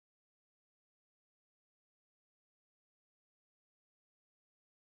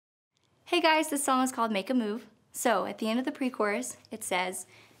Hey guys, this song is called Make a Move. So at the end of the pre-chorus, it says,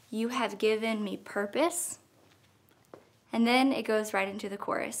 you have given me purpose. And then it goes right into the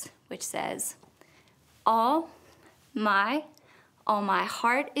chorus, which says, all my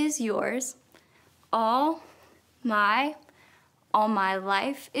heart is yours. All my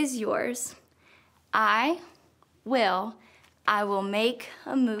life is yours. I will make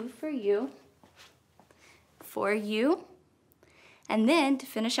a move for you. And then to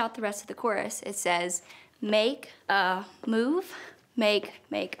finish out the rest of the chorus, it says, make a move, make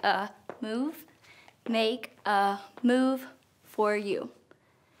a move, make a move for you.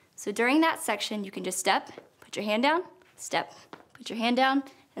 So during that section, you can just step, put your hand down, step, put your hand down,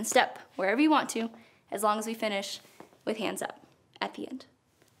 and step wherever you want to, as long as we finish with hands up at the end.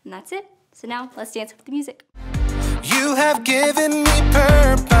 And that's it. So now let's dance with the music. You have given me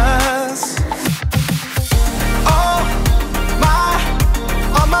purpose.